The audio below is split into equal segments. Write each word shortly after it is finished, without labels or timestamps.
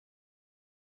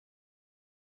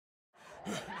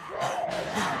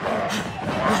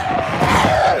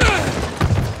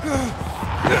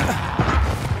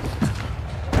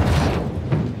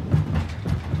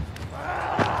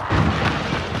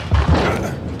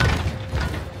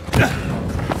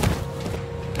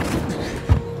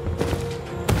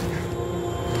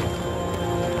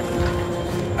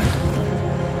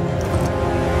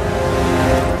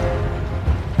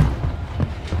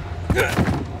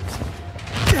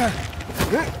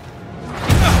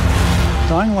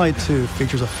Dying Light 2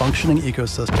 features a functioning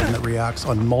ecosystem that reacts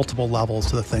on multiple levels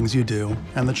to the things you do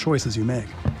and the choices you make.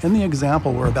 In the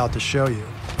example we're about to show you,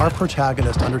 our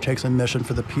protagonist undertakes a mission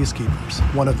for the Peacekeepers,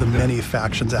 one of the many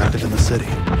factions active in the city.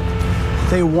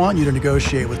 They want you to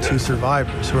negotiate with two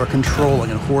survivors who are controlling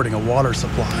and hoarding a water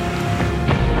supply.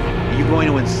 Are you going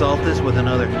to insult us with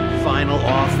another final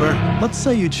offer? Let's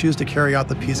say you choose to carry out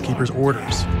the Peacekeepers'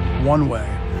 orders, one way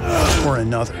or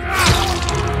another.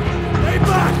 Stay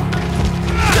back!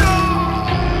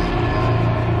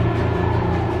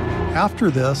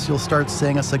 After this, you'll start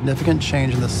seeing a significant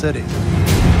change in the city,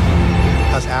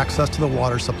 as access to the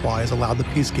water supply has allowed the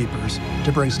Peacekeepers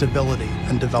to bring stability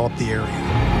and develop the area.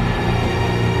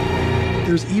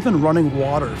 There's even running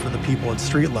water for the people at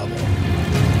street level.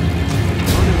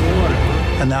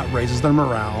 And that raises their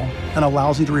morale and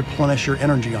allows you to replenish your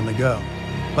energy on the go.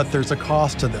 But there's a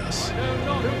cost to this.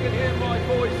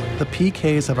 The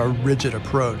PKs have a rigid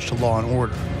approach to law and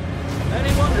order.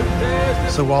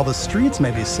 So while the streets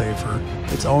may be safer,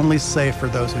 it's only safe for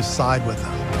those who side with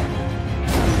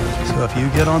them. So if you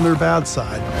get on their bad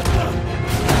side.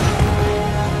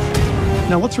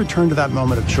 Now let's return to that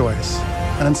moment of choice.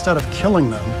 And instead of killing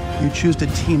them, you choose to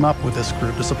team up with this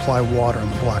group to supply water in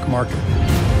the black market.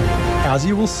 As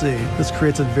you will see, this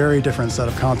creates a very different set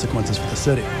of consequences for the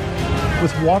city.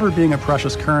 With water being a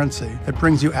precious currency, it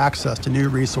brings you access to new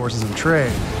resources and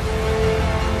trade.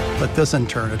 But this in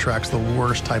turn attracts the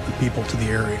worst type of people to the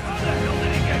area.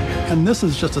 And this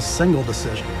is just a single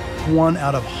decision, one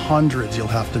out of hundreds you'll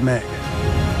have to make.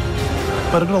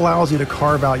 But it allows you to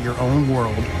carve out your own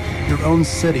world, your own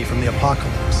city from the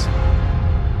apocalypse.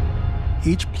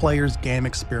 Each player's game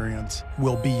experience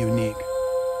will be unique.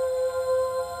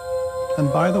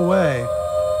 And by the way,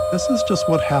 this is just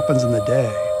what happens in the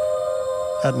day.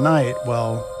 At night,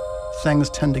 well, things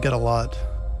tend to get a lot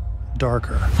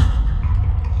darker.